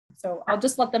So I'll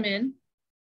just let them in.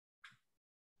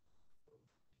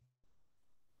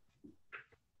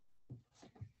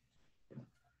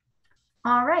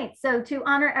 All right, so to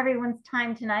honor everyone's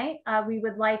time tonight, we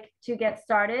would like to get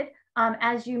started.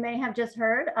 As you may have just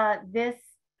heard, this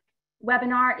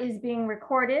webinar is being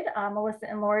recorded. Melissa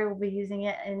and Lori will be using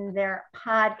it in their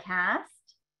podcast.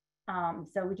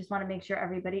 So we just want to make sure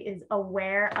everybody is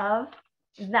aware of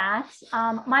that.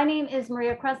 My name is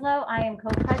Maria Kreslow. I am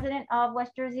co-president of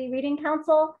West Jersey Reading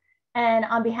Council. And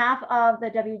on behalf of the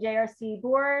WJRC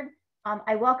board,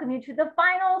 I welcome you to the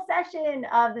final session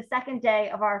of the second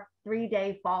day of our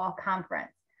 3-day fall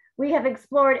conference. We have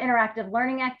explored interactive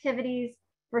learning activities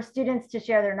for students to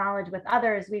share their knowledge with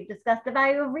others. We've discussed the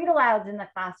value of read-alouds in the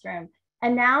classroom.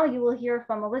 And now you will hear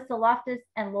from Melissa Loftus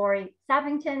and Lori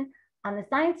Sappington on the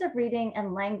science of reading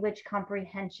and language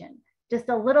comprehension. Just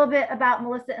a little bit about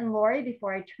Melissa and Lori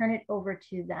before I turn it over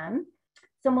to them.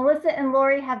 So Melissa and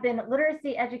Lori have been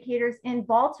literacy educators in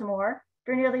Baltimore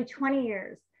for nearly 20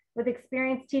 years, with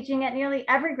experience teaching at nearly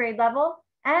every grade level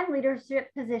and leadership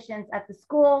positions at the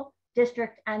school,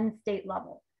 district, and state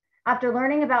level. After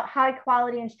learning about high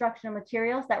quality instructional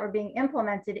materials that were being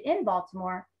implemented in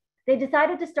Baltimore, they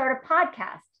decided to start a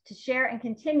podcast to share and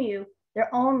continue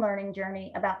their own learning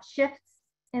journey about shifts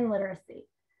in literacy.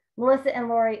 Melissa and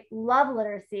Lori Love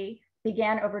Literacy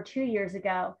began over 2 years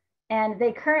ago, and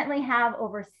they currently have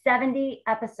over 70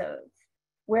 episodes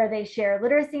where they share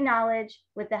literacy knowledge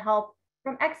with the help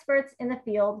from experts in the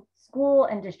field, school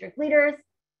and district leaders,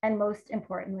 and most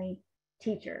importantly,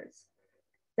 teachers.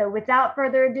 So without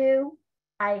further ado,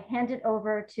 I hand it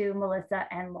over to Melissa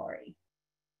and Lori.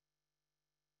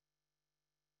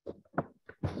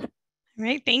 All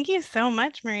right, thank you so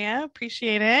much, Maria.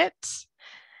 Appreciate it.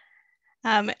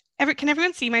 Can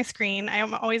everyone see my screen?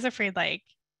 I'm always afraid, like,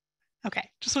 okay,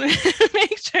 just want to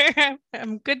make sure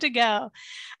I'm good to go.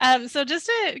 So just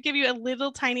to give you a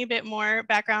little tiny bit more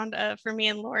background for me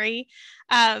and Lori,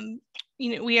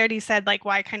 we already said like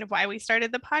why we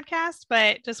started the podcast,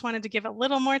 but just wanted to give a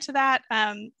little more to that.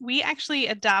 We actually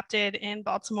adopted in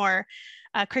Baltimore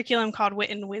a curriculum called Wit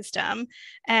and Wisdom.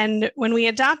 And when we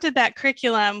adopted that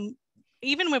curriculum,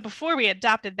 even before we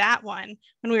adopted that one,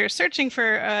 when we were searching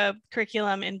for a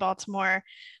curriculum in Baltimore,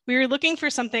 we were looking for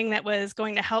something that was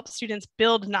going to help students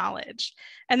build knowledge.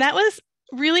 And that was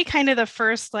really kind of the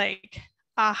first like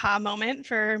aha moment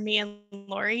for me and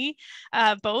Lori,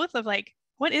 both of like,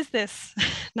 what is this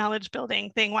knowledge building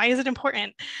thing? Why is it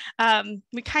important?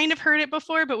 We kind of heard it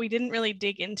before, but we didn't really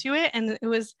dig into it. And it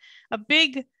was a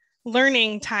big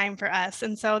learning time for us.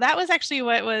 And so that was actually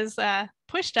what was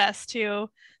pushed us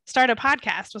to start a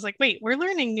podcast. Was like, wait, we're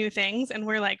learning new things and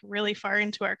we're like really far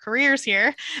into our careers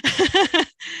here.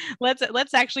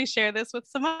 Let's actually share this with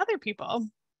some other people.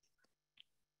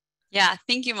 Yeah,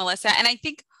 thank you, Melissa. And I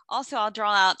think also I'll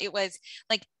draw out, it was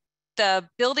like the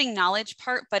building knowledge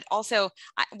part, but also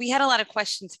we had a lot of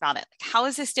questions about it. Like, how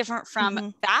is this different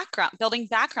from building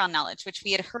background knowledge, which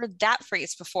we had heard that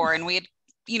phrase before, and we had,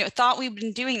 thought we'd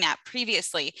been doing that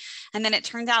previously. And then it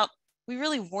turned out we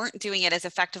really weren't doing it as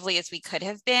effectively as we could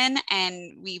have been.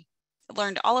 And we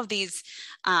learned all of these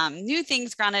new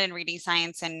things grounded in reading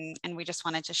science, and we just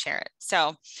wanted to share it.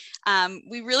 So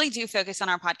we really do focus on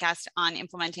our podcast on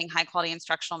implementing high quality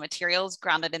instructional materials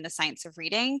grounded in the science of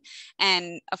reading.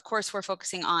 And of course, we're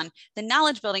focusing on the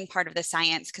knowledge building part of the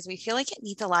science because we feel like it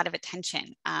needs a lot of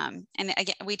attention. And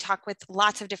again, we talk with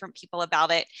lots of different people about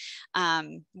it.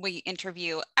 We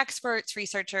interview experts,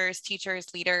 researchers, teachers,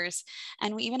 leaders,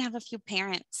 and we even have a few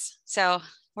parents. So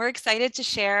we're excited to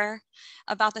share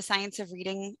about the science of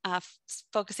reading,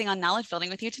 focusing on knowledge building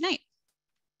with you tonight.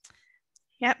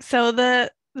 Yep. So the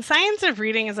science of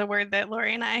reading is a word that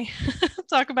Lori and I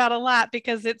talk about a lot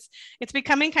because it's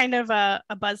becoming kind of a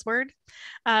buzzword.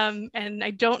 And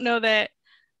I don't know that,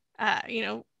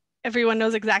 everyone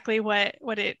knows exactly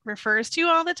what it refers to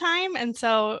all the time. And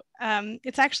so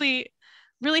it's actually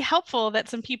really helpful that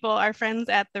some people, our friends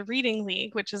at the Reading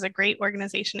League, which is a great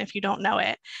organization if you don't know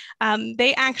it,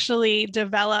 they actually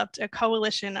developed a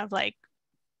coalition of like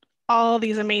all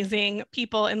these amazing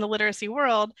people in the literacy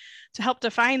world to help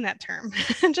define that term,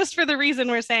 just for the reason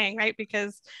we're saying, right?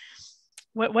 Because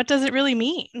what does it really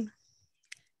mean?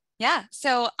 Yeah,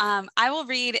 so I will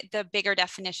read the bigger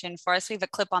definition for us. We have a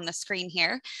clip on the screen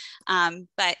here,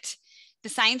 but the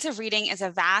science of reading is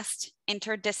a vast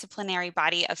interdisciplinary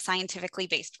body of scientifically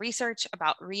based research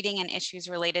about reading and issues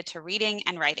related to reading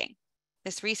and writing.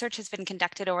 This research has been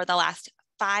conducted over the last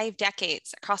 5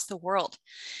 decades across the world,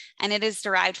 and it is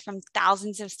derived from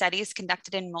thousands of studies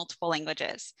conducted in multiple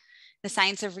languages. The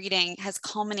science of reading has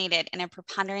culminated in a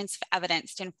preponderance of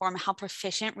evidence to inform how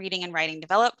proficient reading and writing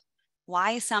develop,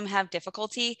 why some have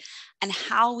difficulty, and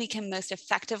how we can most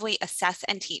effectively assess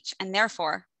and teach, and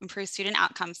therefore improve student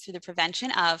outcomes through the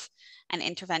prevention of and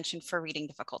intervention for reading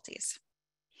difficulties.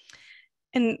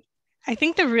 And I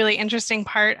think the really interesting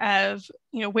part of,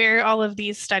 where all of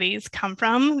these studies come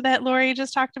from that Lori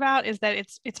just talked about is that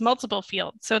it's multiple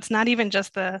fields. So it's not even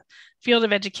just the field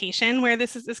of education where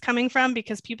this is coming from,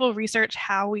 because people research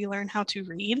how we learn how to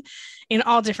read in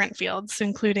all different fields,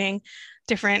 including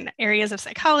different areas of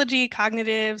psychology,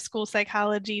 cognitive, school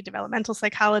psychology, developmental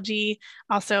psychology,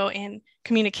 also in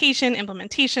communication,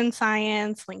 implementation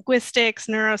science, linguistics,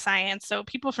 neuroscience. So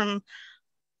people from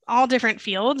all different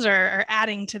fields are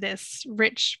adding to this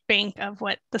rich bank of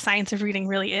what the science of reading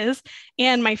really is.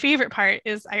 And my favorite part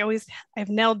is I have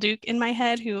Nell Duke in my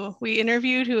head, who we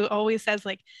interviewed, who always says,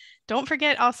 like, don't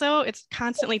forget also it's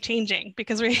constantly changing,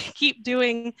 because we keep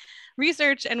doing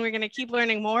research and we're going to keep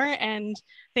learning more, and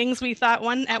things we thought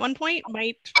at one point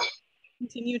might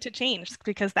continue to change,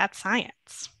 because that's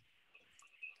science.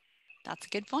 That's a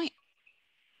good point.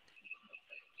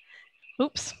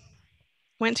 Oops.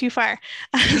 Went too far.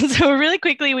 So really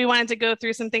quickly, we wanted to go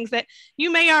through some things that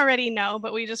you may already know,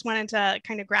 but we just wanted to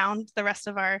kind of ground the rest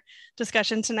of our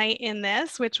discussion tonight in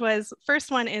this, which was,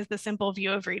 first one is the simple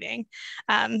view of reading.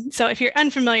 So if you're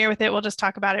unfamiliar with it, we'll just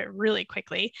talk about it really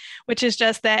quickly, which is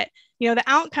just that, the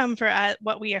outcome for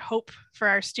what we hope for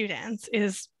our students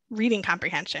is reading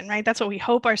comprehension, right? That's what we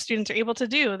hope our students are able to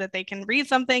do, that they can read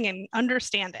something and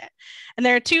understand it. And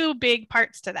there are two big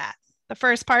parts to that. The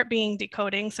first part being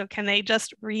decoding. So can they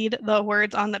just read the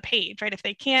words on the page, right? If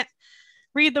they can't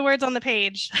read the words on the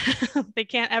page, they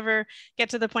can't ever get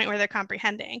to the point where they're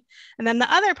comprehending. And then the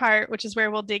other part, which is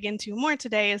where we'll dig into more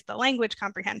today, is the language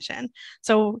comprehension.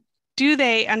 So do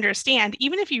they understand,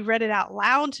 even if you read it out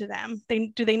loud to them,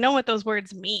 do they know what those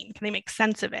words mean? Can they make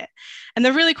sense of it? And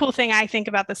the really cool thing I think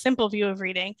about the simple view of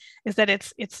reading is that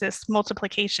it's this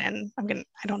multiplication. I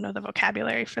don't know the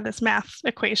vocabulary for this math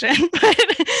equation,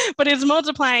 but it's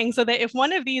multiplying, so that if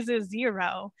one of these is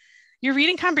 0, your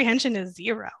reading comprehension is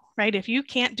 0, right? If you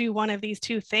can't do one of these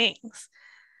two things,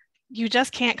 you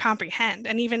just can't comprehend.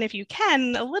 And even if you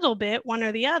can a little bit, one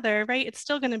or the other, right, it's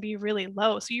still going to be really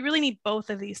low. So you really need both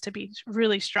of these to be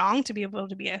really strong to be able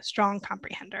to be a strong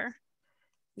comprehender.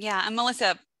 Yeah. And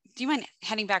Melissa, do you mind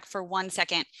heading back for 1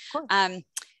 second?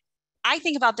 I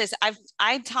think about this.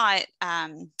 I taught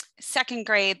second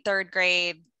grade, third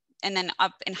grade, and then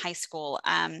up in high school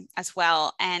as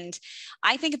well. And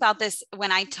I think about this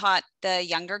when I taught the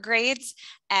younger grades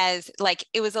as like,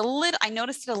 I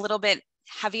noticed it a little bit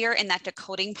heavier in that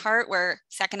decoding part, where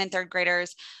second and third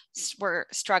graders were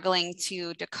struggling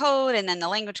to decode, and then the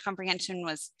language comprehension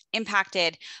was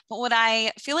impacted. But what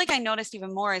I feel like I noticed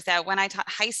even more is that when I taught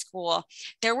high school,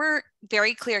 there were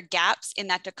very clear gaps in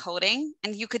that decoding,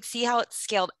 and you could see how it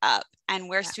scaled up and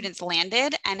where students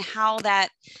landed, and how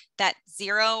that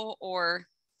 0 or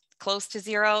close to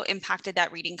 0 impacted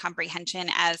that reading comprehension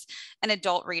as an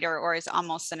adult reader, or as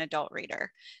almost an adult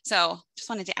reader. So just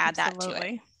wanted to add that to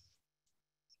it.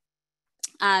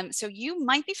 So you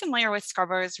might be familiar with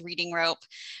Scarborough's reading rope.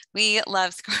 We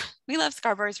love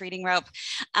Scarborough's reading rope.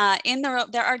 In the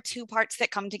rope, there are 2 parts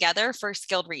that come together for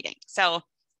skilled reading. So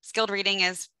skilled reading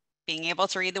is being able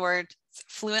to read the words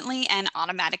fluently and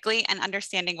automatically and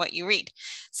understanding what you read.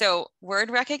 So word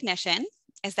recognition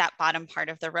is that bottom part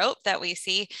of the rope that we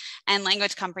see, and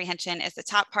language comprehension is the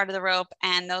top part of the rope,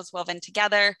 and those woven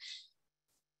together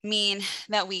mean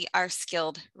that we are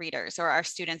skilled readers, or our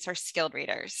students are skilled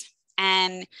readers.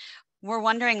 And we're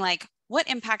wondering, like, what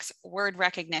impacts word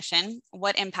recognition?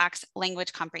 What impacts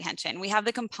language comprehension? We have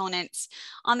the components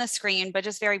on the screen, but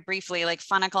just very briefly, like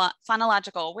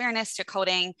phonological awareness,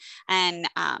 decoding, and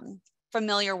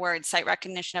familiar words, sight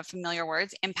recognition of familiar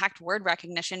words impact word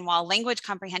recognition, while language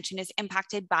comprehension is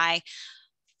impacted by,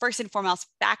 first and foremost,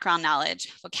 background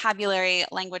knowledge, vocabulary,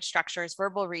 language structures,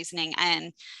 verbal reasoning,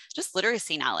 and just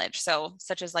literacy knowledge. So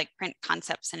such as like print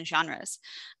concepts and genres.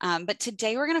 But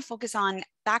today we're going to focus on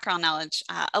background knowledge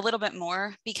a little bit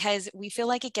more, because we feel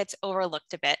like it gets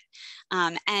overlooked a bit.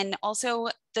 And also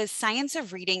the science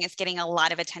of reading is getting a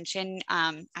lot of attention.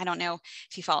 I don't know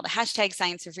if you follow the hashtag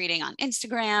science of reading on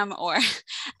Instagram, or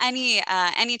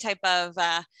any type of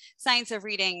science of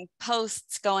reading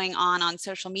posts going on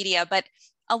social media, but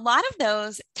a lot of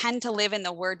those tend to live in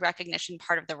the word recognition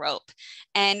part of the rope.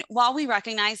 And while we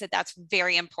recognize that that's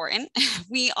very important,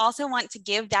 we also want to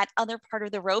give that other part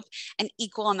of the rope an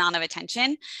equal amount of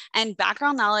attention, and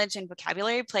background knowledge and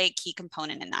vocabulary play a key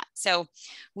component in that. So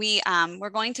we're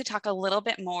going to talk a little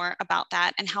bit more about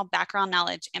that and how background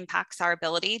knowledge impacts our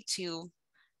ability to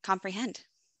comprehend.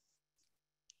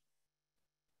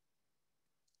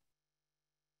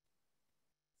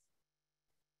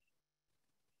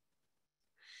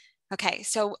 Okay,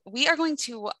 so we are going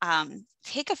to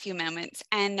take a few moments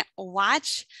and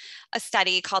watch a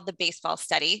study called the baseball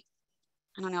study.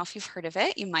 I don't know if you've heard of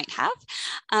it, you might have.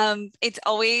 It's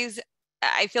always,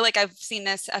 I feel like I've seen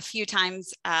this a few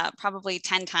times, probably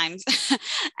 10 times.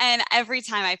 And every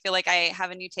time I feel like I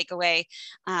have a new takeaway.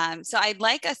 So I'd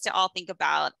like us to all think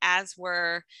about, as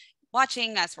we're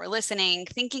watching, as we're listening,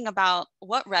 thinking about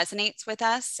what resonates with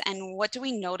us and what do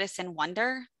we notice and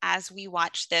wonder as we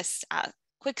watch this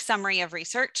quick summary of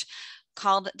research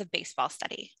called the baseball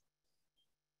study.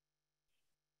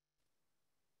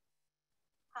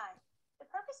 Hi, the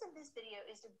purpose of this video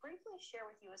is to briefly share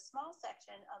with you a small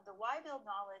section of the Why Build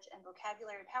Knowledge and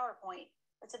Vocabulary PowerPoint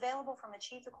that's available from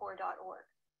achievethecore.org.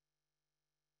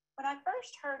 When I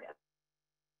first heard it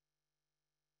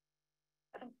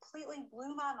completely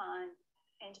blew my mind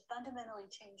and fundamentally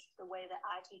changed the way that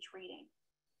I teach reading.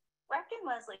 Rector and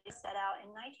Leslie set out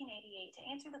in 1988 to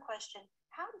answer the question,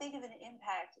 how big of an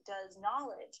impact does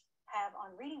knowledge have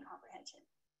on reading comprehension?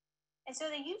 And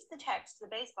so they used the text, the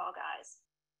baseball guys,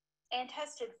 and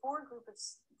tested four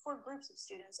groups of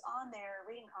students on their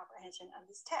reading comprehension of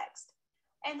this text.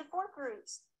 And the four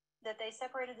groups that they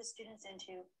separated the students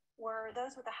into were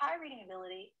those with a high reading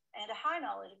ability and a high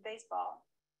knowledge of baseball,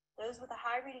 those with a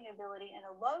high reading ability and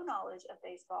a low knowledge of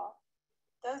baseball,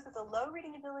 those with a low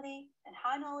reading ability and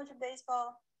high knowledge of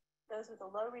baseball, those with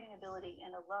a low reading ability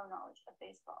and a low knowledge of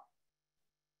baseball.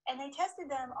 And they tested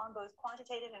them on both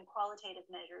quantitative and qualitative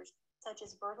measures, such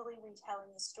as verbally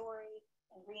retelling the story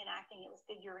and reenacting it with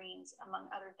figurines, among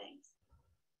other things.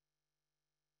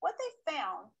 What they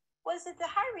found was that the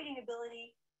high reading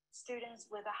ability students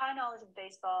with a high knowledge of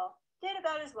baseball did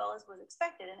about as well as was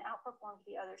expected and outperformed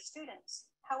the other students.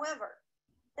 However,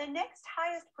 the next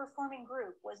highest performing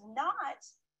group was not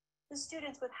the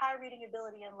students with high reading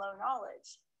ability and low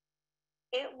knowledge.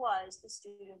 It was the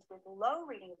students with low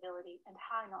reading ability and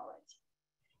high knowledge.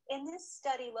 In this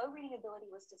study, low reading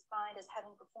ability was defined as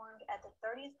having performed at the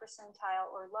 30th percentile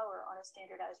or lower on a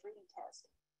standardized reading test,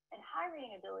 and high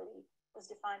reading ability was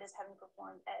defined as having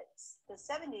performed at the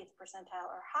 70th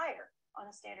percentile or higher on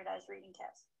a standardized reading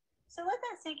test. So let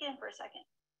that sink in for a second.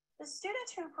 The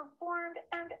students who performed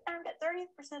at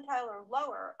 30th percentile or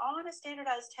lower on a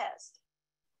standardized test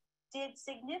did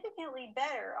significantly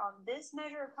better on this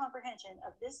measure of comprehension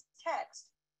of this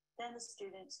text than the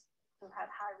students who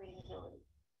had high reading ability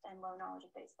and low knowledge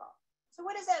of baseball. So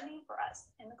what does that mean for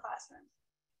us in the classroom?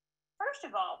 First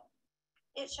of all,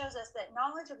 it shows us that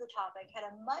knowledge of the topic had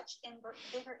a much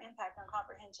bigger impact on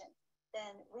comprehension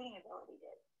than reading ability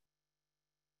did.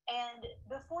 And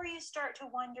before you start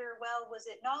to wonder, well, was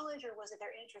it knowledge or was it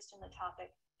their interest in the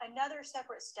topic? Another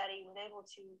separate study was able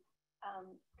to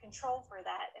control for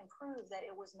that and prove that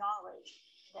it was knowledge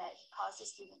that caused the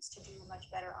students to do much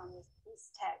better on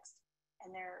this text and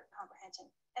their comprehension.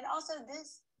 And also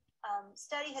this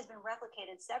study has been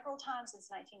replicated several times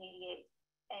since 1988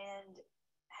 and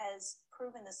has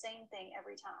proven the same thing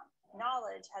every time.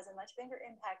 Knowledge has a much bigger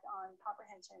impact on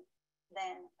comprehension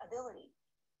than ability.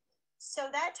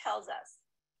 So that tells us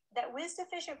that with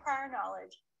sufficient prior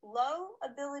knowledge, low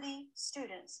ability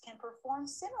students can perform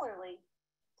similarly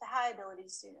to high ability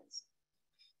students,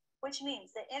 which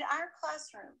means that in our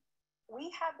classroom,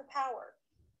 we have the power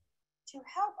to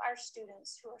help our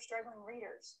students who are struggling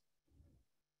readers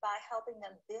by helping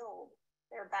them build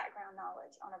their background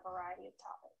knowledge on a variety of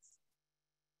topics.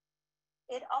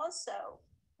 It also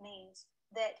means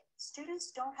that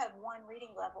students don't have one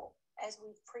reading level as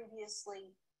we've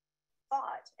previously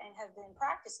thought and have been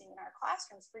practicing in our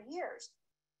classrooms for years.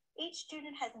 Each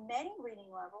student has many reading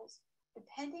levels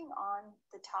depending on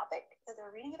the topic that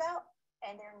they're reading about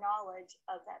and their knowledge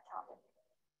of that topic.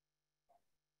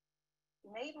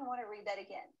 You may even want to read that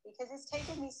again because it's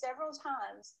taken me several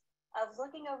times of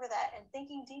looking over that and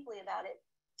thinking deeply about it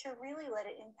to really let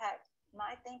it impact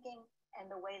my thinking and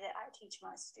the way that I teach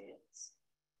my students.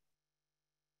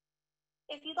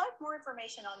 If you'd like more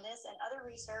information on this and other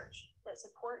research that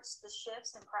supports the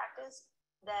shifts in practice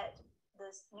that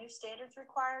the new standards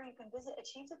require, you can visit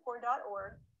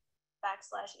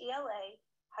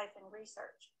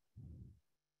achievethecore.org/ELA-research.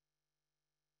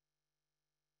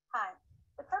 Hi,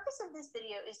 the purpose of this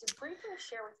video is to briefly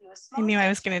share with you a small— I knew I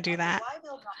was going to do that.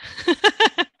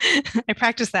 I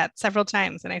practiced that several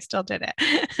times and I still did it.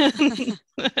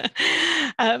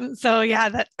 So yeah,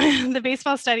 the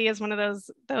baseball study is one of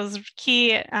those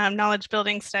key knowledge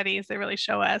building studies that really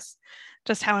show us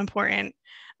just how important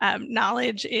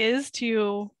knowledge is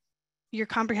to your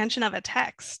comprehension of a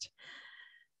text.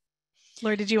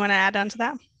 Lori, did you want to add on to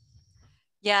that?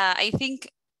 Yeah, I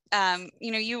think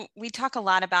we talk a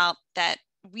lot about that.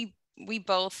 We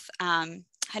both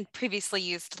had previously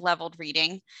used leveled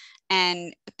reading,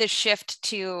 and the shift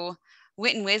to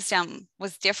wit and wisdom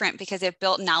was different because it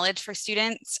built knowledge for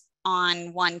students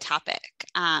on one topic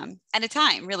at a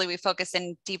time. Really, we focused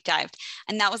and deep dived,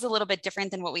 and that was a little bit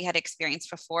different than what we had experienced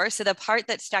before. So the part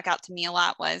that stuck out to me a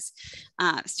lot was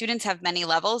students have many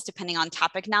levels depending on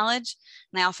topic knowledge.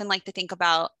 And I often like to think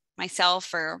about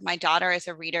myself or my daughter as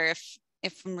a reader.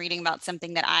 If I'm reading about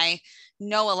something that I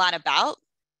know a lot about,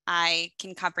 I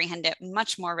can comprehend it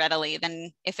much more readily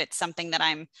than if it's something that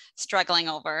I'm struggling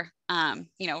over.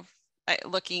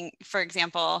 Looking, for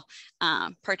example,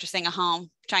 purchasing a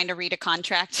home, trying to read a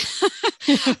contract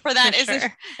for that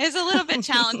is a little bit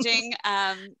challenging.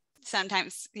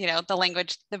 Sometimes, the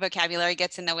language, the vocabulary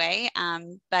gets in the way.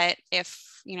 But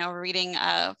if, reading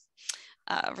a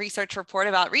research report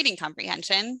about reading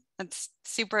comprehension, that's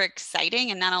super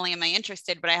exciting. And not only am I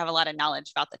interested, but I have a lot of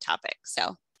knowledge about the topic.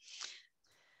 So.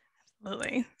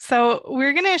 Absolutely. So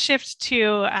we're going to shift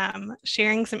to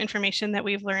sharing some information that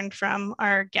we've learned from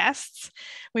our guests.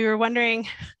 We were wondering,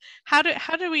 how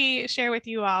do we share with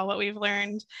you all what we've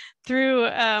learned through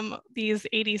these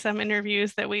 80-some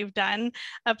interviews that we've done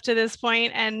up to this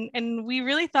point? And we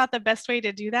really thought the best way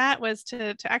to do that was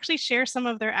to actually share some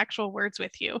of their actual words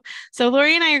with you. So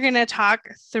Lori and I are going to talk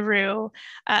through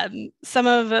some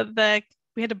of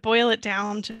we had to boil it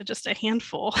down to just a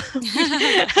handful,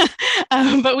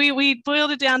 but we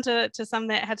boiled it down to some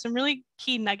that had some really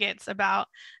key nuggets about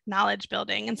knowledge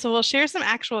building. And so we'll share some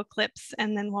actual clips,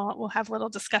 and then we'll have a little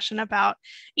discussion about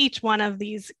each one of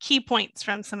these key points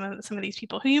from some of these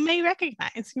people who you may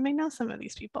recognize. You may know some of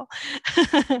these people.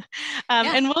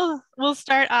 And we'll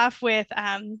start off with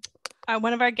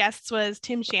one of our guests was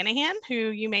Tim Shanahan, who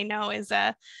you may know is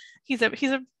he's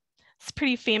a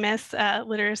pretty famous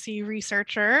literacy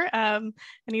researcher, and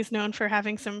he's known for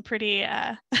having some pretty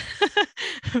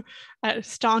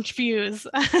staunch views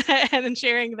and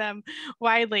sharing them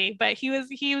widely. But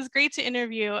he was great to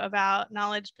interview about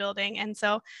knowledge building, and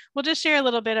so we'll just share a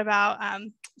little bit about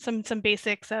some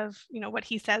basics of what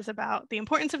he says about the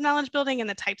importance of knowledge building and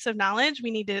the types of knowledge we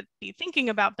need to be thinking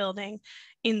about building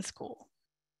in school.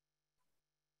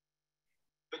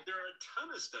 But there are a ton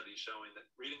of studies showing that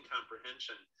reading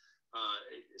comprehension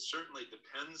it certainly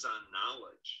depends on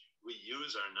knowledge. We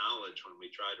use our knowledge when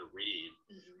we try to read.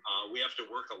 We have to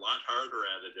work a lot harder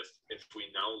at it if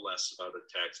we know less about a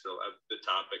text or the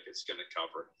topic it's going to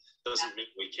cover. Doesn't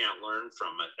mean we can't learn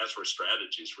from it. That's where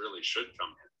strategies really should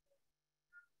come in.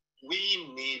 We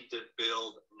need to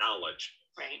build knowledge,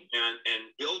 right?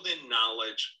 And building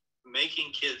knowledge,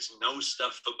 making kids know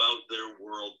stuff about their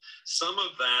world. Some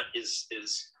of that is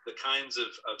the kinds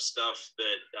of stuff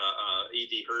that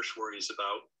E.D. Hirsch worries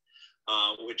about,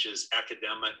 which is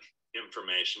academic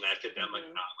information, academic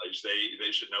knowledge.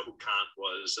 They should know who Kant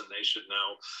was, and they should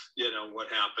know, what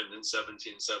happened in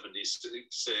 1776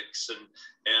 and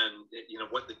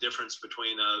what the difference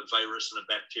between a virus and a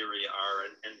bacteria are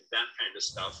and that kind of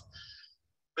stuff.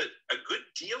 But a good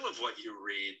deal of what you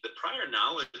read, the prior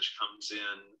knowledge comes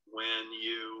in when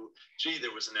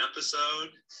there was an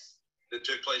episode that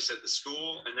took place at the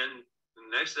school, and then the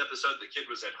next episode the kid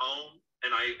was at home,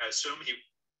 and I assume he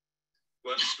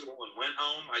left school and went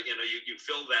home. You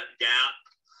fill that gap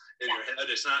in your head.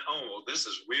 It's not, this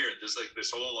is weird. There's like this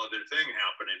whole other thing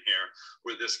happening here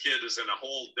where this kid is in a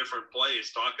whole different place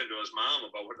talking to his mom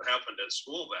about what happened at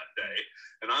school that day.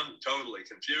 And I'm totally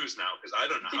confused now because I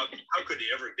don't know how could he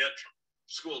ever get from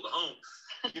school to home.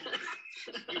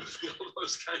 You fill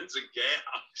those kinds of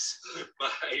gaps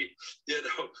by,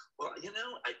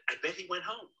 I bet he went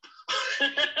home.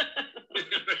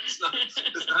 It's not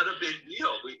a big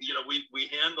deal. We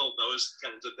handle those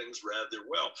kinds of things rather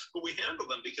well, but we handle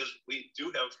them because we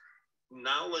do have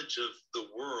knowledge of the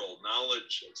world,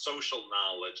 social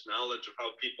knowledge of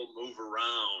how people move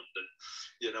around,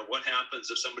 and what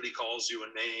happens if somebody calls you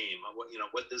a name,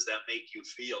 what does that make you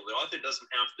feel? The author doesn't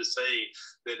have to say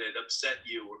that it upset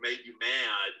you or made you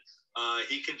mad.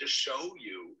 He can just show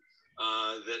you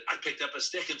that I picked up a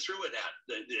stick and threw it at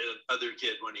the other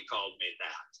kid when he called me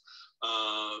that.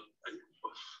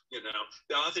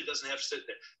 The author doesn't have to sit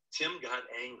there. Tim got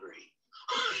angry.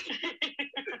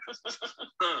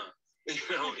 It's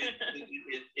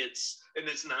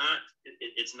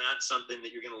not something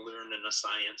that you're going to learn in a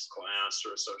science class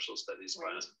or a social studies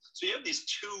class. So you have these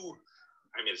two.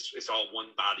 It's all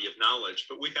one body of knowledge,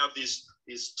 but we have these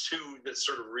two that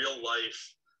sort of real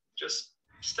life, just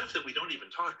stuff that we don't even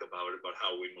talk about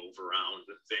how we move around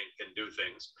and think and do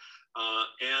things,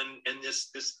 and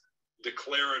this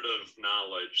declarative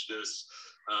knowledge, this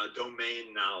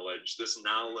domain knowledge, this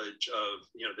knowledge of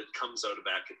that comes out of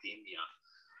academia.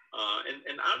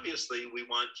 And obviously we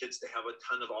want kids to have a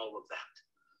ton of all of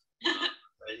that,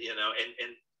 you know,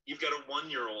 and you've got a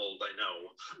 1-year-old, I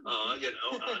know, you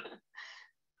know,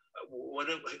 what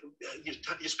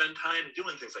you spend time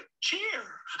doing things like cheer.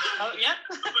 Oh, yeah.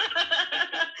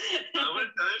 How many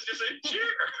times do you say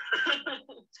cheer?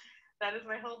 That is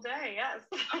my whole day, yes.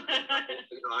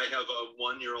 You know, I have a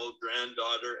 1-year-old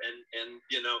granddaughter, and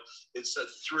you know, it's a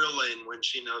thrilling when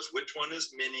she knows which one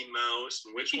is Minnie Mouse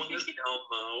and which one is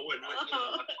Elmo, and what, you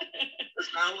know, the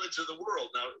knowledge of the world.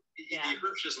 Now, Edie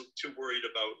Hirsch isn't too worried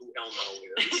about who Elmo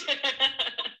is.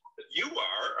 You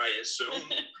are, I assume.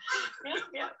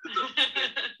 Yeah.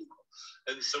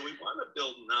 And so we want to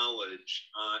build knowledge,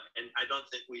 and I don't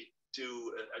think we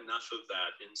do enough of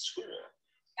that in school.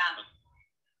 Yeah.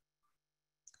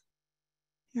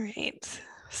 Right.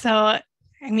 So, I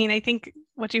mean, I think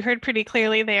what you heard pretty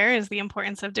clearly there is the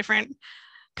importance of different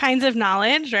kinds of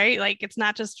knowledge, right? Like, it's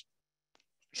not just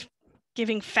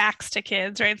giving facts to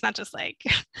kids, right? It's not just like,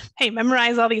 hey,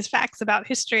 memorize all these facts about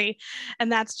history,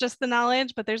 and that's just the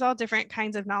knowledge, but there's all different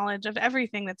kinds of knowledge of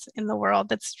everything that's in the world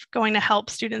that's going to help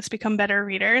students become better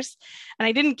readers. And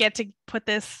I didn't get to put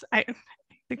this, I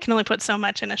can only put so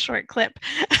much in a short clip.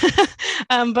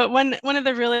 But one of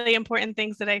the really important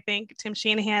things that I think Tim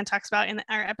Shanahan talks about in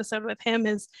our episode with him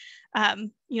is,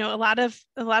 you know, a lot of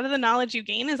the knowledge you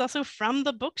gain is also from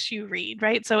the books you read,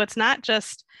 right? So it's not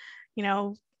just, you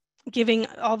know, giving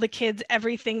all the kids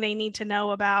everything they need to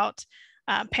know about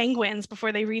penguins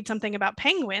before they read something about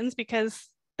penguins, because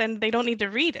then they don't need to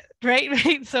read it,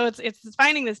 right? So it's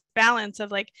finding this balance of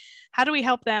like, how do we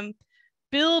help them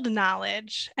build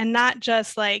knowledge and not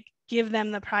just like give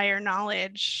them the prior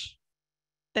knowledge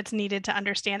that's needed to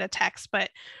understand a text, but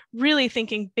really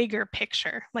thinking bigger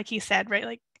picture, like he said, right?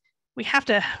 Like we have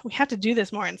to do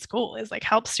this more in school, is like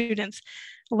help students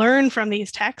learn from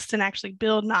these texts and actually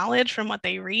build knowledge from what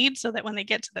they read, so that when they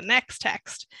get to the next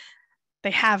text,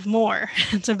 they have more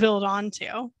to build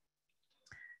onto.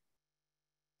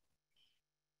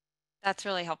 That's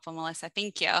really helpful, Melissa.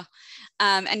 Thank you.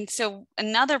 And so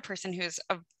another person who's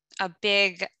a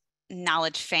big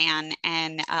knowledge fan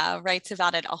and writes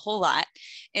about it a whole lot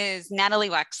is Natalie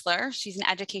Wexler. She's an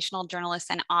educational journalist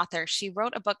and author. She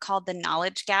wrote a book called The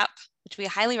Knowledge Gap, which we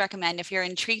highly recommend if you're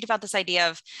intrigued about this idea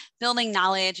of building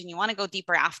knowledge and you want to go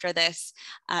deeper after this.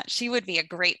 She would be a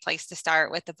great place to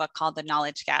start with the book called The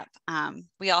Knowledge Gap.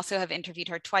 We also have interviewed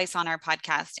her twice on our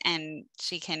podcast, and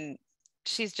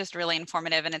she's just really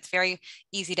informative, and it's very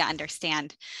easy to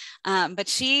understand. But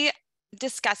she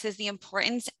discusses the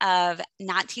importance of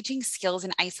not teaching skills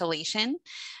in isolation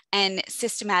and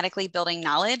systematically building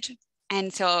knowledge.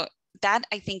 And so that,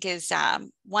 I think, is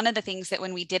one of the things that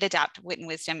when we did adopt Wit and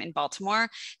Wisdom in Baltimore,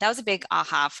 that was a big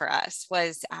aha for us,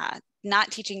 was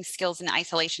not teaching skills in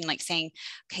isolation, like saying,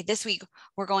 okay, this week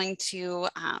we're going to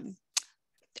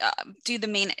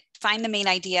find the main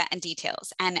idea and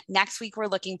details. And next week we're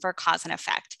looking for cause and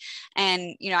effect.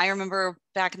 And, you know, I remember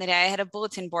back in the day, I had a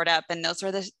bulletin board up, and those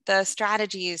were the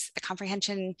strategies, the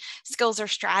comprehension skills or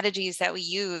strategies that we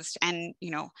used. And, you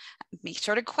know, make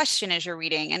sure to question as you're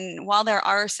reading. And while there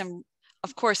are some,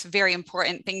 of course, very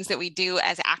important things that we do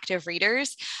as active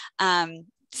readers,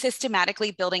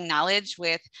 systematically building knowledge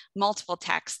with multiple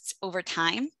texts over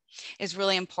time is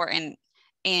really important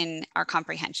in our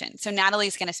comprehension. So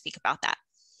Natalie's going to speak about that.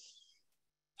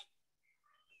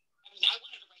 I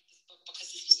wanted to write this book because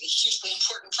this was a hugely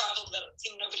important problem that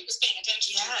nobody was paying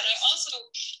attention to. But I also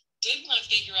did want to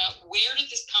figure out, where did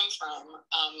this come from?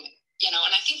 You know,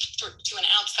 and I think to an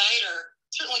outsider,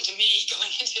 certainly to me,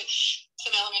 going into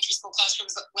some elementary school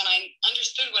classrooms, when I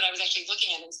understood what I was actually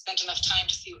looking at and spent enough time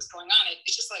to see what was going on, it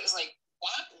just like, it was like,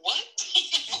 what?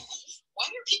 Why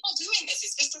are people doing this?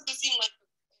 It just doesn't seem like an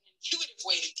intuitive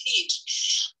way to teach.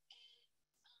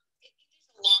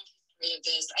 There's a long history of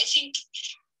this. I think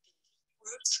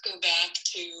roots go back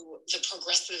to the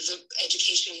progressive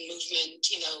education movement,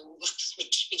 you know,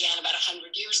 which began about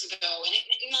 100 years ago. And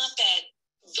not that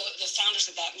the founders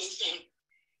of that movement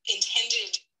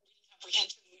intended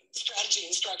comprehension strategy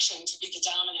instruction to be the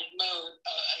dominant mode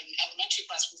in elementary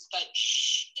classrooms, but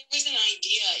there was an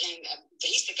idea, a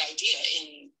basic idea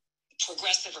in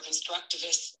progressive or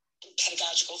constructivist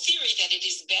pedagogical theory, that it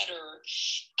is better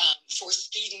for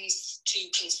students to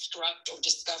construct or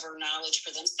discover knowledge for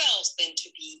themselves than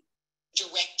to be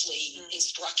directly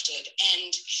instructed.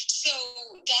 And so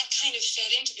that kind of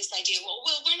fed into this idea, well,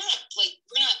 we're not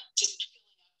just filling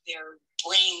up their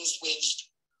brains with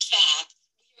facts.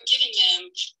 We're giving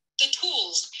them the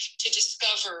tools to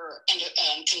discover and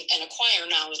acquire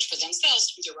knowledge for themselves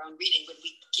through their own reading when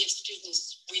we give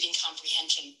students reading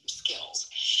comprehension skills.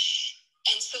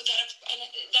 And so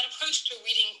that approach to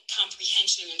reading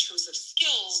comprehension in terms of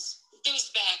skills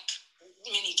goes back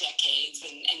many decades,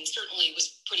 and certainly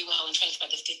was pretty well entrenched by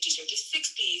the 50s or the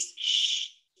 60s.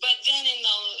 But then in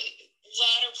the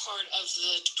latter part of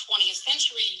the 20th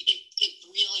century, it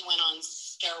really went on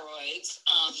steroids.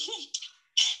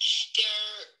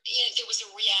 There was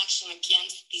a reaction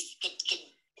against the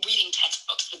reading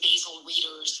textbooks, the basal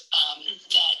readers,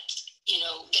 that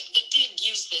did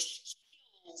use this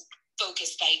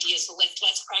focused idea. So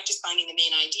let's practice finding the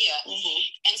main idea.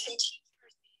 And some teachers,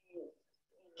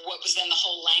 what was then the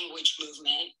whole language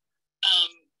movement,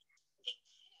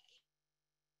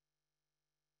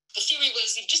 the theory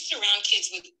was you just surround kids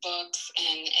with books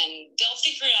and they'll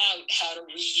figure out how to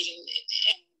read and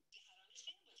how to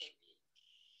understand what they read.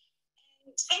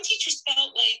 And some teachers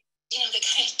felt like, they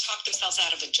kind of talked themselves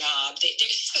out of a job. Right?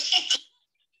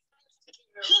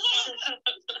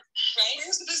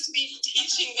 We're supposed to be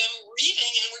teaching them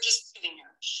reading and we're just sitting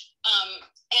here.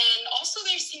 And also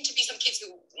there seemed to be some kids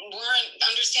who weren't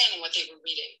understanding what they were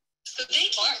reading. So they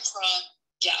came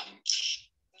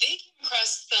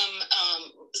across some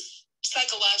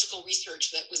psychological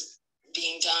research that was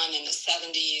being done in the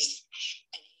 70s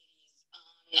and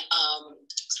 80s on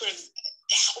sort of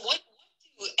what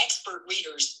do expert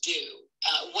readers do?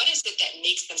 What is it that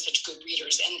makes them such good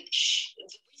readers? And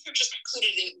the researchers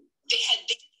concluded that they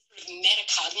did sort of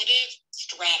metacognitive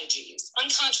strategies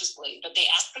unconsciously, but they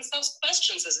asked themselves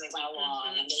questions as they went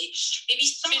along, and they maybe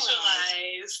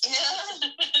Visualized.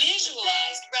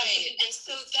 Visualized, right. And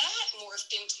so that morphed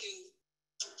into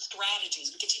strategies.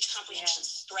 We could teach comprehension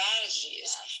strategies.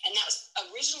 And that was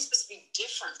originally supposed to be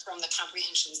different from the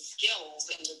comprehension skills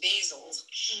and the basals.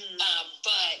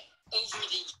 But over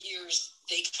the years,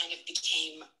 they kind of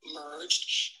became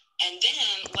merged. And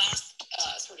then last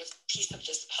sort of piece of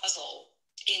this puzzle,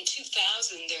 in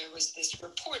 2000, there was this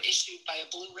report issued by a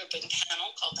blue ribbon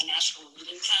panel called the National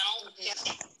Reading Panel,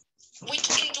 which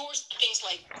endorsed things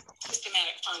like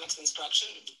systematic phonics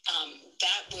instruction.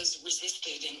 That was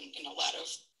resisted in a lot of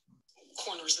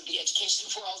corners of the education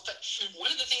world, but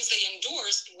one of the things they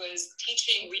endorsed was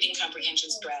teaching reading comprehension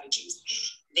strategies.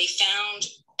 They found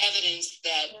evidence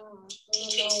that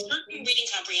teaching certain reading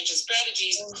comprehension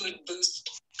strategies could boost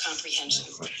comprehension,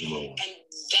 and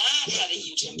that had a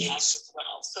huge impact as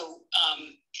well. So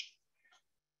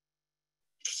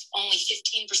only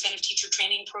 15% of teacher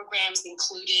training programs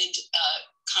included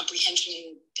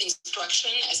comprehension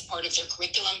instruction as part of their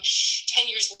curriculum. 10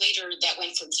 years later, that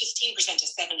went from 15% to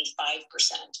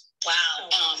 75%. Wow.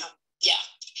 Yeah.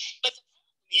 But the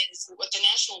problem is, what the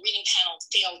National Reading Panel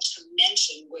failed to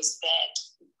mention was that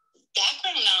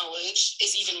background knowledge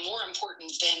is even more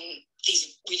important than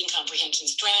these reading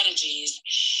comprehension strategies.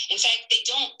 In fact, the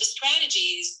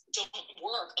strategies don't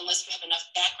work unless you have enough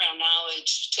background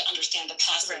knowledge to understand the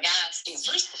passage in the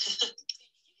first place.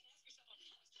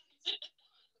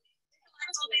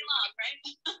 All day long, right?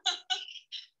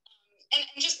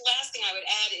 and just last thing I would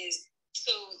add is,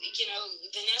 so,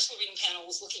 the National Reading Panel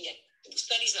was looking at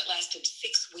studies that lasted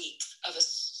 6 weeks of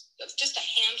just a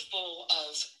handful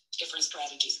of different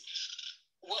strategies.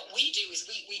 What we do is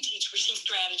we teach reading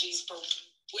strategies for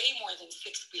way more than 6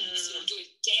 weeks. Do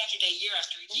it day after day, year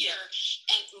after year.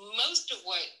 And most of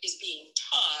what is being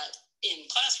taught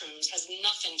in classrooms has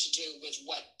nothing to do with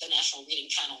what the National Reading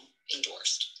Panel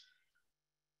endorsed.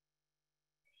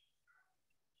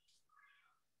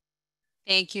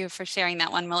 Thank you for sharing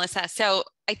that one, Melissa. So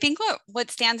I think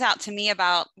what stands out to me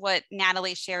about what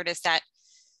Natalie shared is that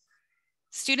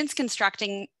students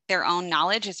constructing their own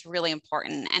knowledge is really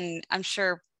important. And I'm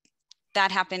sure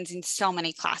that happens in so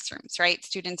many classrooms, right?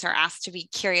 Students are asked to be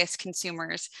curious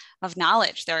consumers of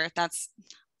knowledge. That's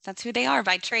who they are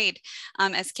by trade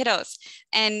as kiddos.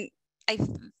 And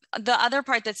the other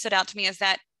part that stood out to me is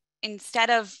that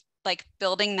instead of like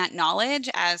building that knowledge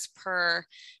as per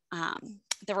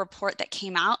the report that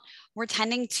came out, we're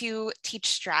tending to teach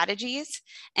strategies.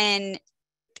 And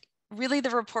really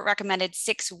the report recommended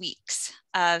 6 weeks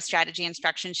of strategy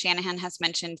instruction. Shanahan has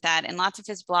mentioned that in lots of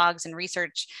his blogs and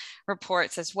research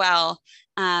reports as well.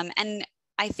 And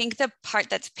I think the part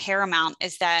that's paramount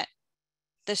is that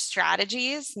the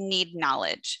strategies need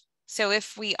knowledge. So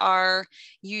if we are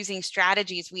using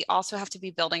strategies, we also have to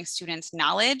be building students'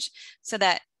 knowledge so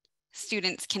that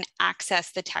students can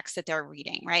access the text that they're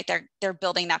reading, right? They're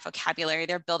building that vocabulary,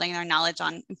 they're building their knowledge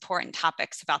on important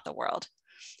topics about the world.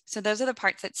 So those are the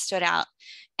parts that stood out.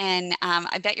 And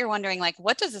I bet you're wondering, like,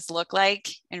 what does this look like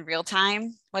in real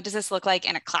time? What does this look like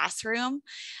in a classroom?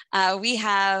 We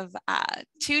have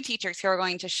 2 teachers who are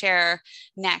going to share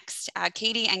next.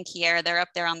 Katie and Kier, they're up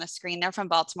there on the screen. They're from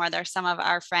Baltimore. They're some of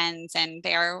our friends, and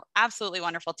they are absolutely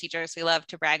wonderful teachers. We love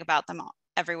to brag about them all,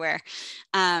 everywhere.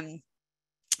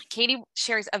 Katie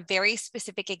shares a very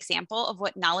specific example of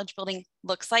what knowledge building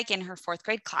looks like in her 4th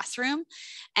grade classroom.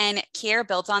 And Kier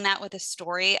builds on that with a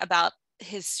story about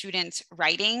his students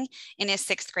writing in his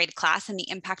 6th grade class and the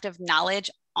impact of knowledge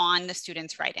on the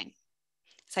students writing.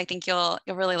 So I think you'll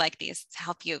really like these to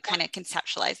help you kind of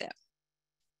conceptualize it.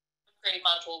 Grade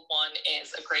module 1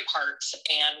 is a great heart,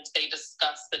 and they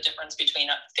discuss the difference between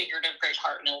a figurative great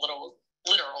heart and a literal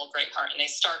great heart. And they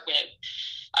start with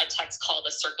a text called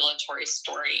A Circulatory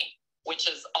Story, which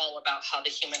is all about how the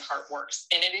human heart works.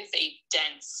 And it is a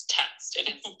dense text. It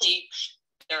is deep.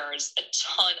 There's a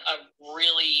ton of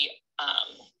really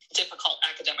difficult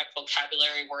academic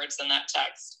vocabulary words in that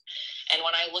text. And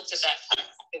when I looked at that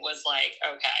text, it was like,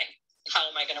 okay, how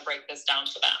am I going to break this down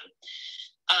for them?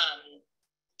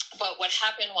 But what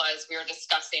happened was we were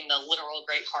discussing the literal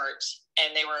great heart,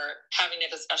 and they were having a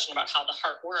discussion about how the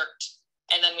heart worked.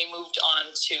 And then we moved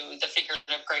on to the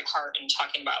figurative great heart and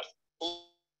talking about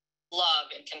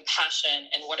love and compassion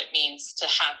and what it means to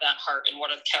have that heart and what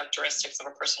are the characteristics of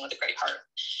a person with a great heart.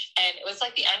 And it was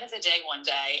like the end of the day one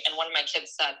day, and one of my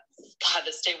kids said, God,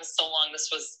 this day was so long.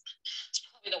 This was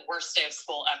probably the worst day of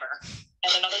school ever.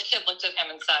 And another kid looked at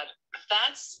him and said,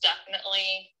 that's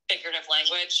definitely figurative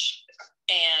language.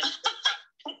 And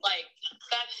like,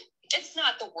 it's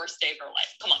not the worst day of your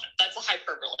life. Come on, that's a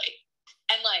hyperbole.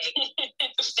 And like,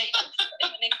 they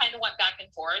kind of went back and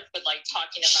forth with like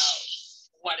talking about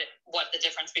what the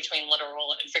difference between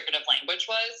literal and figurative language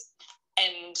was,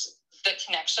 and the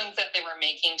connections that they were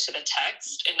making to the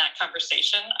text in that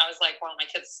conversation. I was like, well, my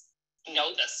kids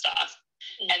know this stuff,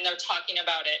 and they're talking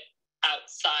about it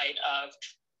outside of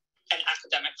an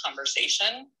academic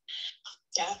conversation.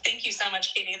 Yeah, thank you so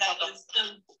much, Katie. That was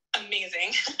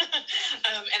amazing.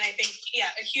 And I think,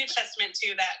 yeah, a huge testament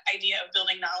to that idea of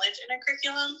building knowledge in a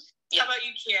curriculum. Yeah. How about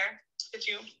you, Kier?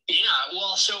 Yeah,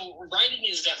 well, so writing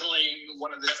is definitely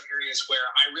one of the areas where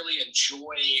I really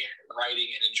enjoy writing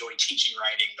and enjoy teaching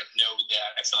writing, but know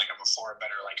that I feel like I'm a far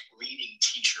better like reading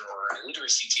teacher or a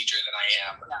literacy teacher than I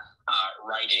am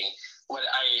writing. What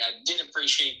I did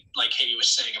appreciate, like Katie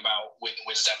was saying about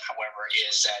wisdom, however,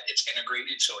 is that it's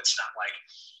integrated, so it's not like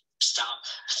stop,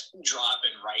 drop,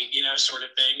 and write, sort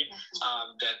of thing.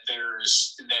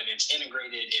 That it's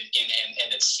integrated and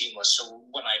it's seamless. So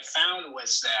what I found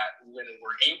was that when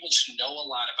we're able to know a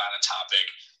lot about a topic,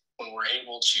 when we're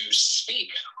able to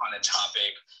speak on a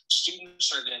topic,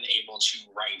 students are then able to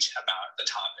write about the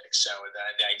topic. So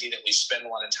the idea that we spend a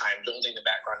lot of time building the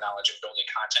background knowledge and building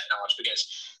content knowledge, because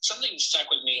something stuck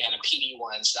with me at a PD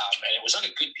once, and it was not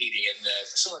a good PD, and the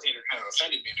facilitator kind of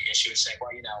offended me because she was saying, well,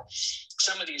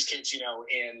 some of these kids,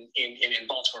 in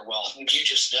Baltimore, well, you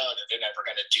just know that they're never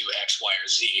going to do X, Y, or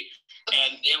Z.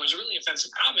 And it was a really offensive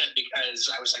comment because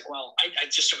I was like, well, I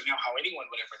just don't know how anyone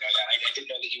would ever know that. I didn't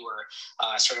know that you were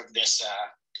sort of this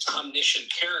omniscient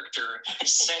character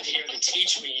sent here to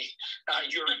teach me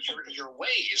your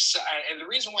ways. And the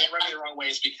reason why I rubbed me the wrong way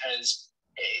is because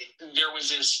there was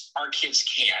this, our kids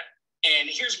can't. And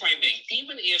here's my thing.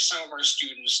 Even if some of our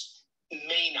students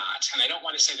may not, and I don't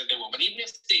want to say that they will, but even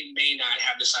if they may not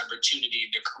have this opportunity,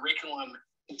 the curriculum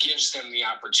gives them the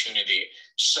opportunity.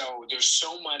 So there's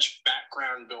so much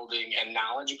background building and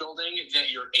knowledge building that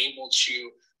you're able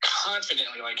to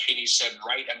confidently, like Katie said,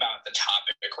 write about the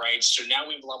topic, right? So now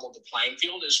we've leveled the playing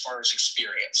field as far as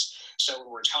experience. So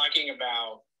when we're talking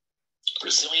about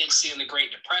resiliency in the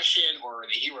Great Depression or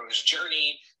the hero's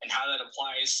journey and how that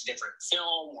applies to different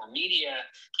film or media,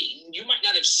 you might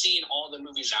not have seen all the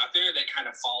movies out there that kind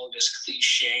of follow this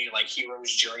cliche like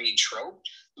hero's journey trope,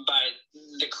 but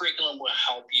the curriculum will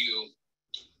help you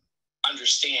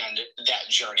understand that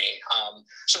journey.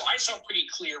 So I saw pretty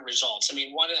clear results. I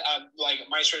mean, one like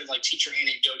my sort of like teacher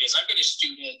anecdote is I've got a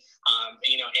student,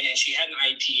 and she had an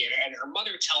IP, and her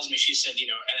mother tells me, she said, and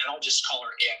I'll just call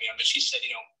her M, but she said,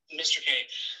 Mr. K,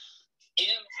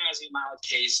 M has a mild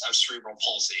case of cerebral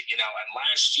palsy, and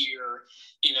last year,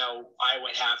 I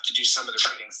would have to do some of the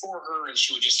writing for her, and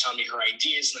she would just tell me her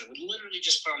ideas, and I would literally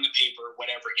just put on the paper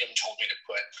whatever M told me to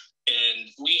put. And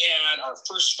we had our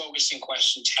first focusing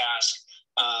question task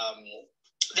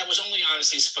that was only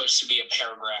honestly supposed to be a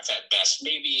paragraph at best,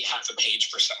 maybe half a page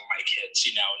for some of my kids,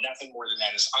 nothing more than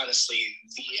that is honestly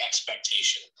the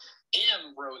expectation.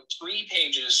 M wrote 3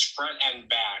 pages front and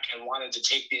back and wanted to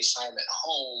take the assignment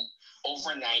home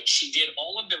overnight. She did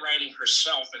all of the writing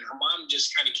herself, and her mom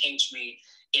just kind of came to me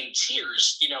in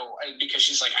tears, you know, because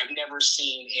she's like, I've never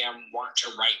seen him want to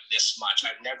write this much.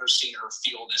 I've never seen her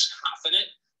feel this confident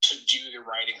to do the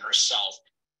writing herself.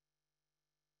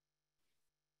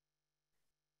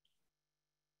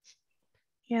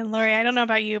 Yeah, Lori, I don't know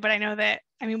about you, but I know that,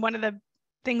 I mean, one of the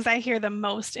things I hear the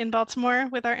most in Baltimore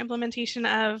with our implementation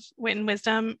of Wit and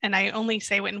Wisdom, and I only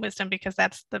say Wit and Wisdom because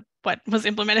that's what was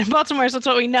implemented in Baltimore, so it's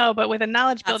what we know, but with a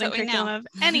knowledge building curriculum of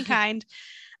any kind,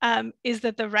 is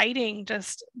that the writing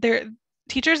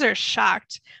teachers are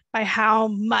shocked by how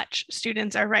much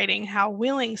students are writing, how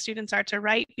willing students are to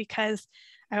write, because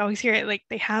I always hear it like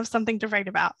they have something to write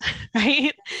about,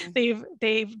 right? Mm-hmm.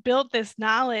 They've built this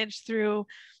knowledge through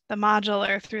the module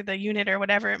or through the unit or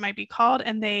whatever it might be called,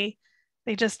 and they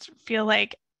just feel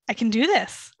like, I can do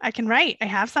this, I can write, I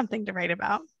have something to write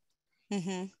about.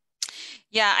 Mm-hmm.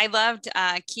 Yeah, I loved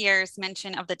Kier's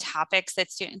mention of the topics that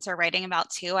students are writing about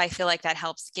too. I feel like that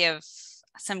helps give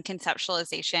some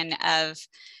conceptualization of,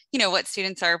 you know, what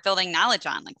students are building knowledge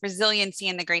on, like resiliency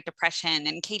in the Great Depression,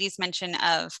 and Katie's mention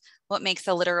of what makes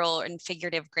a literal and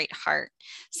figurative great heart.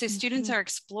 So mm-hmm. students are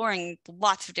exploring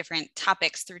lots of different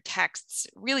topics through texts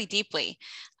really deeply.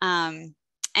 And,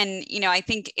 you know, I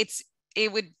think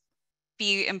it would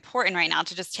be important right now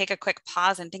to just take a quick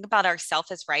pause and think about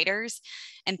ourselves as writers,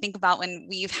 and think about when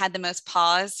we've had the most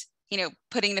pause, you know,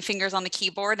 putting the fingers on the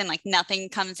keyboard and like nothing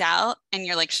comes out, and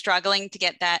you're like struggling to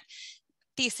get that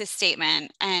thesis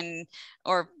statement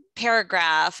or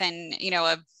paragraph, and, you know,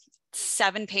 a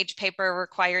 7-page paper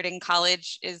required in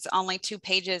college is only 2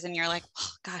 pages, and you're like,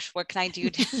 oh gosh, what can I do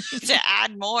to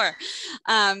add more?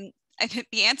 I think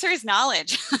the answer is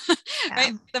knowledge,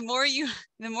 right? The more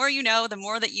you know, the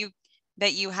more that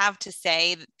you have to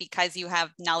say, because you have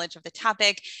knowledge of the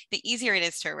topic, the easier it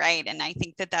is to write. And I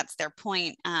think that that's their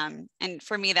point. And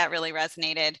for me, that really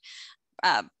resonated,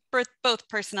 both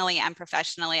personally and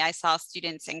professionally. I saw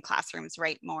students in classrooms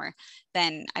write more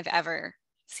than I've ever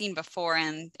seen before.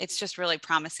 And it's just really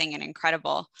promising and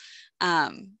incredible.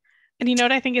 And you know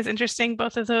what I think is interesting?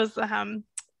 Both of those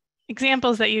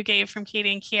examples that you gave from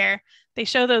Katie and Kier, they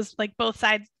show those like both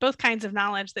kinds of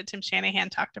knowledge that Tim Shanahan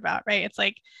talked about, right? It's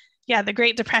like, yeah, the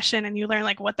Great Depression, and you learn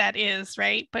like what that is,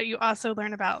 right? But you also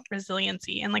learn about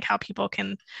resiliency and like how people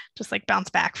can just like bounce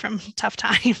back from tough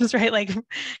times, right? Like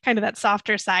kind of that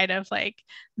softer side of like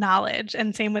knowledge.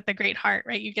 And same with the Great Heart,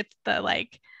 right? You get the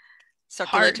like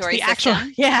circulatory heart, the system.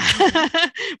 Actual, yeah.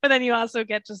 Mm-hmm. But then you also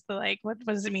get just the like, what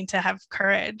does it mean to have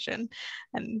courage and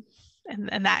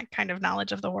that kind of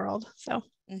knowledge of the world. So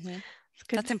mm-hmm.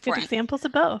 That's important. Good examples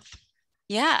of both.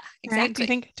 Yeah, exactly.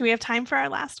 Right? Do we have time for our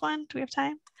last one? Do we have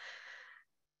time?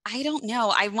 I don't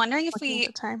know. I'm wondering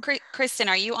if Kristen,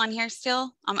 are you on here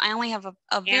still? I only have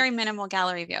a very minimal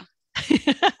gallery view.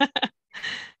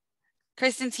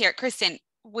 Kristen's here. Kristen,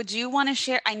 would you want to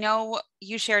share? I know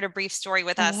you shared a brief story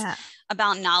with us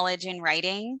about knowledge in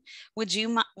writing. Would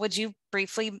you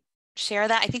briefly share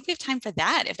that? I think we have time for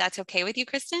that, if that's okay with you,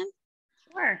 Kristen.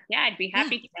 Sure. Yeah, I'd be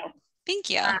happy to. Thank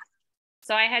you.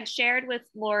 So I had shared with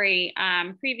Lori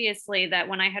previously that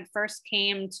when I had first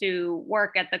came to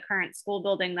work at the current school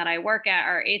building that I work at,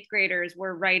 our 8th graders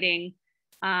were writing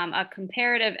a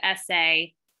comparative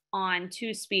essay on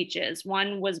 2 speeches.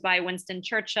 One was by Winston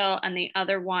Churchill and the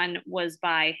other one was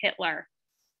by Hitler.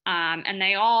 And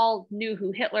they all knew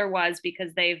who Hitler was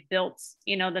because they've built,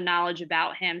 you know, the knowledge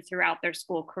about him throughout their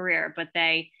school career. But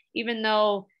even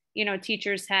though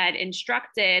teachers had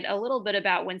instructed a little bit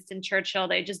about Winston Churchill,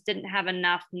 they just didn't have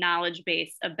enough knowledge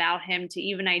base about him to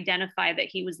even identify that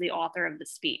he was the author of the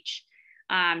speech.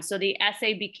 So the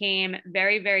essay became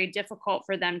very, very difficult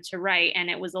for them to write. And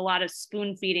it was a lot of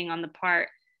spoon feeding on the part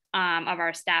of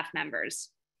our staff members.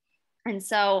 And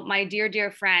so my dear,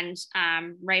 dear friend,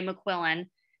 Ray McQuillan,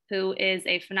 who is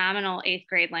a phenomenal 8th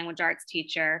grade language arts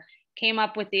teacher, came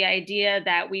up with the idea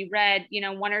that we read,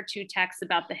 1 or 2 texts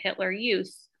about the Hitler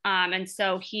Youth. And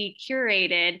so he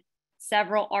curated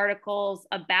several articles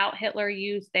about Hitler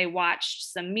Youth. They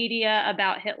watched some media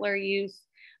about Hitler Youth,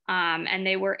 and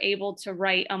they were able to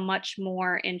write a much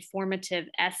more informative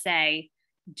essay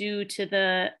due to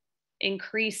the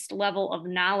increased level of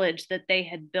knowledge that they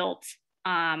had built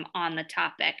on the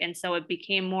topic. And so it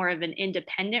became more of an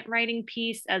independent writing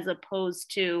piece, as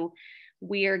opposed to,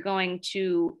 we are going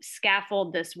to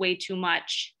scaffold this way too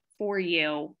much for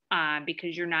you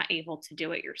because you're not able to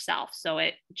do it yourself. So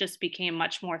it just became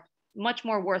much more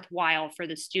worthwhile for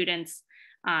the students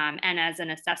and as an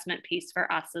assessment piece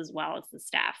for us as well as the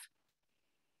staff.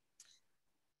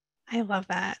 I love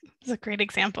that. It's a great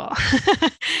example.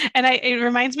 And it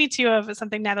reminds me too of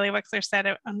something Natalie Wexler said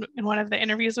in one of the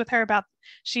interviews with her about,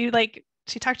 she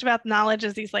talked about knowledge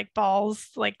as these like balls,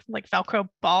 like Velcro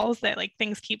balls that like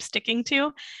things keep sticking to.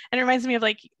 And it reminds me of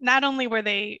like, not only were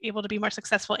they able to be more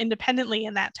successful independently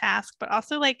in that task, but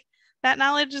also like that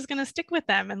knowledge is going to stick with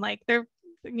them, and like they're,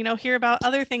 hear about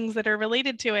other things that are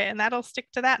related to it, and that'll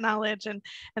stick to that knowledge, and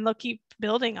they'll keep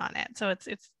building on it. So it's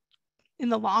in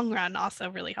the long run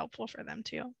also really helpful for them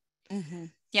too. Mm-hmm.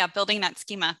 Yeah, building that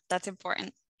schema, that's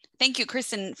important. Thank you,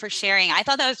 Kristen, for sharing. I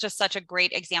thought that was just such a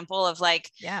great example of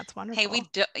like, yeah, it's wonderful. Hey, we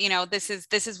do, this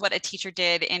is what a teacher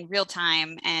did in real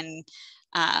time and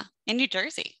in New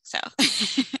Jersey. So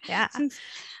yeah.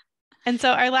 And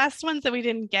so our last ones that we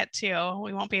didn't get to,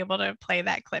 we won't be able to play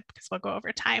that clip because we'll go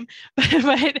over time.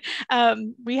 But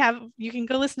you can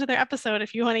go listen to their episode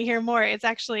if you want to hear more. It's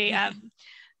actually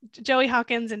Joey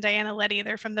Hawkins and Diana Letty.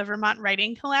 They're from the Vermont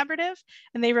Writing Collaborative,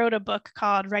 and they wrote a book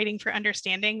called Writing for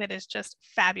Understanding that is just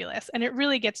fabulous. And it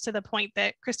really gets to the point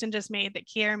that Kristen just made, that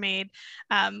Kier made,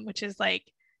 which is like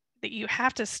that you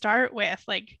have to start with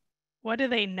like, what do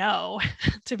they know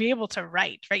to be able to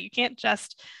write, right? You can't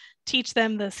just teach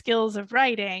them the skills of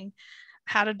writing,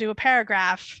 how to do a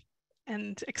paragraph,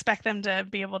 and expect them to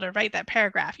be able to write that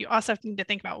paragraph. You also need to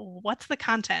think about what's the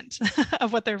content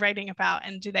of what they're writing about,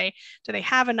 and do they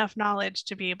have enough knowledge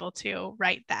to be able to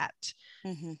write that?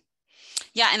 Mm-hmm.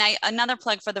 Yeah, and another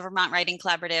plug for the Vermont Writing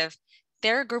Collaborative.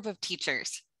 They're a group of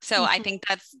teachers, so I think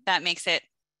that makes it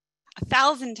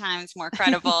 1,000 times more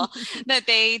credible that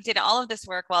they did all of this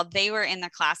work while they were in the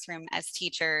classroom as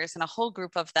teachers, and a whole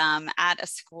group of them at a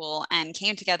school, and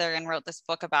came together and wrote this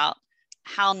book about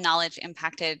how knowledge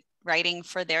impacted writing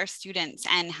for their students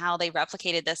and how they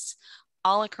replicated this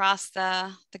all across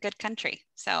the good country.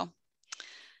 So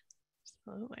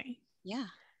absolutely. Yeah.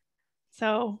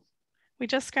 So we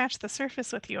just scratched the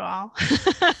surface with you all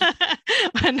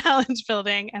on knowledge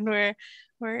building, and we're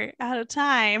out of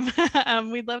time.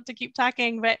 We'd love to keep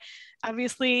talking, but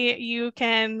obviously you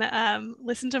can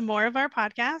listen to more of our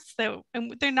podcasts.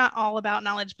 And they're not all about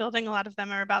knowledge building. A lot of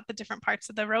them are about the different parts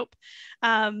of the rope,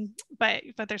 but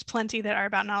there's plenty that are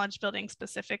about knowledge building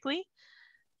specifically.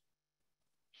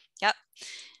 Yep.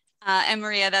 And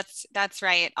Maria, that's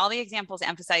right. All the examples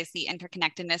emphasize the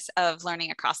interconnectedness of learning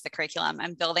across the curriculum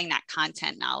and building that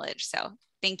content knowledge. So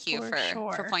thank you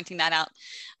for pointing that out.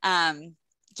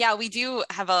 Yeah, we do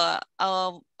have a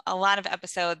lot of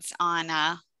episodes on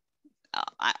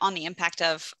the impact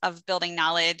of building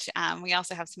knowledge. We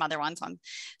also have some other ones on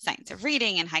science of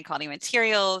reading and high quality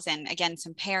materials, and again,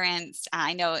 some parents.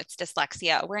 I know it's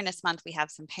Dyslexia Awareness Month. We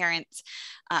have some parents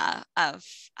of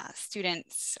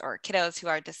students or kiddos who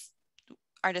are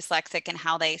dyslexic, and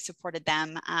how they supported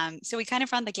them. So we kind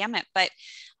of run the gamut. But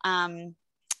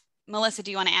Melissa,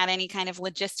 do you want to add any kind of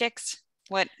logistics?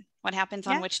 What happens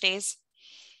on which days?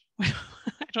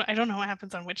 I don't know what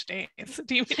happens on which days.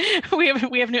 We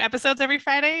have new episodes every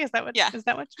Friday? Is that what you mean?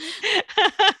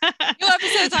 New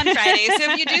episodes on Fridays.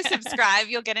 So if you do subscribe,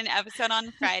 you'll get an episode on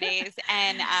Fridays.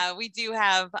 And we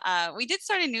did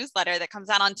start a newsletter that comes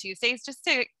out on Tuesdays, just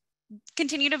to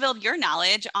continue to build your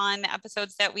knowledge on the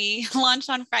episodes that we launch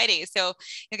on Friday. So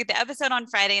you'll get the episode on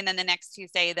Friday, and then the next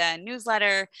Tuesday, the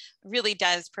newsletter really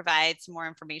does provide some more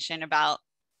information about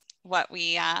what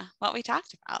we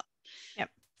talked about. Yep.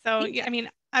 So, I mean,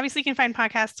 obviously you can find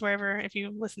podcasts wherever, if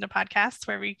you listen to podcasts,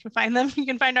 wherever you can find them, you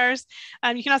can find ours.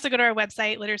 You can also go to our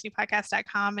website,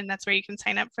 literacypodcast.com, and that's where you can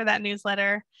sign up for that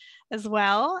newsletter as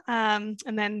well. And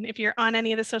then if you're on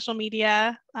any of the social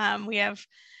media, we have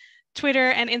Twitter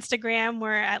and Instagram.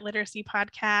 We're at Literacy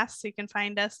Podcast, so you can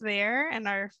find us there. And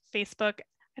our Facebook,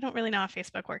 I don't really know how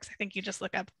Facebook works. I think you just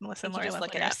look up Melissa and Lori Love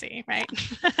Literacy, right?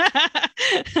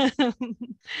 Yeah.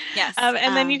 Yes.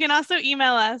 And then you can also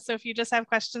email us. So if you just have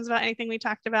questions about anything we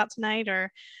talked about tonight,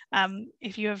 or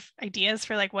if you have ideas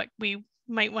for like what we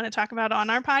might want to talk about on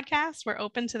our podcast, we're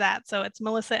open to that. So it's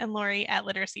Melissa and Lori at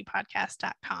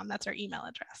literacypodcast.com. That's our email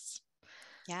address.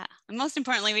 Yeah. And most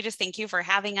importantly, we just thank you for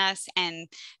having us, and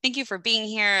thank you for being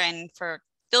here and for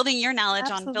building your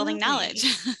knowledge on building knowledge.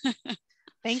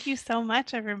 Thank you so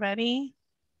much, everybody.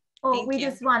 Well, we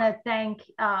just want to thank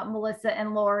Melissa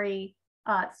and Lori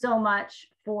so much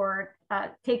for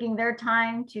taking their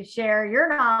time to share your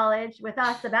knowledge with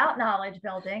us about knowledge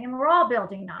building, and we're all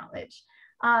building knowledge.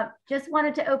 Just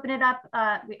wanted to open it up.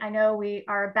 I know we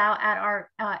are about at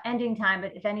our ending time,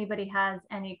 but if anybody has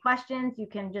any questions, you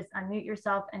can just unmute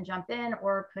yourself and jump in,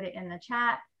 or put it in the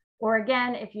chat. Or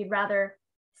again, if you'd rather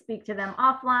speak to them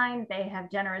offline, they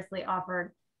have generously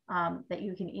offered that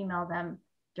you can email them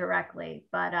directly.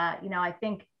 But, I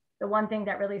think the one thing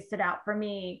that really stood out for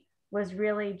me was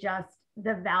really just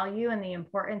the value and the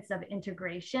importance of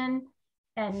integration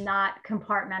and not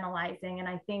compartmentalizing. And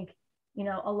I think, you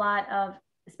know, a lot of,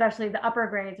 especially the upper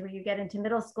grades where you get into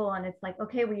middle school and it's like,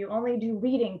 okay, well, you only do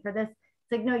reading for this.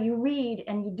 It's like, no, you read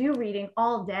and you do reading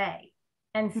all day.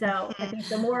 And so I think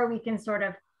the more we can sort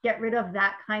of get rid of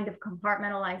that kind of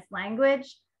compartmentalized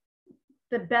language,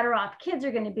 the better off kids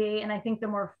are going to be. And I think the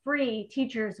more free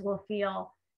teachers will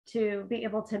feel to be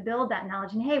able to build that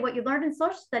knowledge. And hey, what you learned in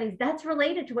social studies, that's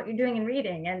related to what you're doing in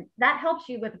reading. And that helps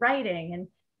you with writing. And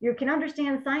you can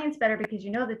understand science better because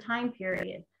you know the time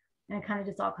period. And it kind of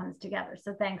just all comes together.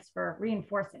 So thanks for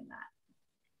reinforcing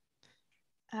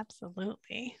that.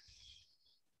 Absolutely.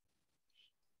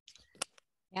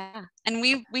 Yeah, and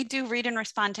we do read and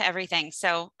respond to everything.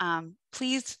 So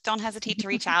please don't hesitate to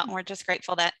reach out. And we're just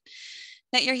grateful that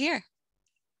you're here.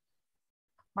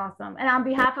 Awesome. And on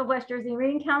behalf of West Jersey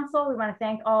Reading Council, we want to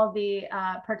thank all the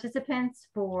participants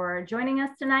for joining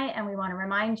us tonight. And we want to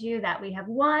remind you that we have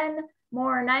one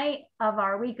more night of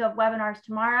our week of webinars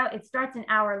tomorrow. It starts an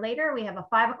hour later. We have a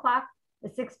 5 o'clock, a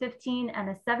 6:15, and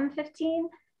a 7:15.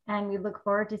 And we look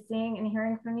forward to seeing and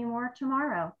hearing from you more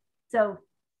tomorrow. So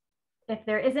if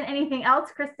there isn't anything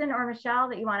else, Kristen or Michelle,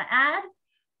 that you want to add,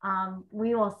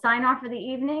 we will sign off for the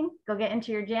evening. Go get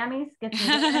into your jammies, get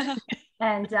some dinner,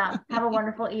 and have a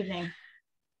wonderful evening.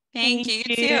 Thank you.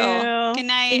 You too. Good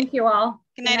night. Thank you all.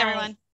 Good night, everyone.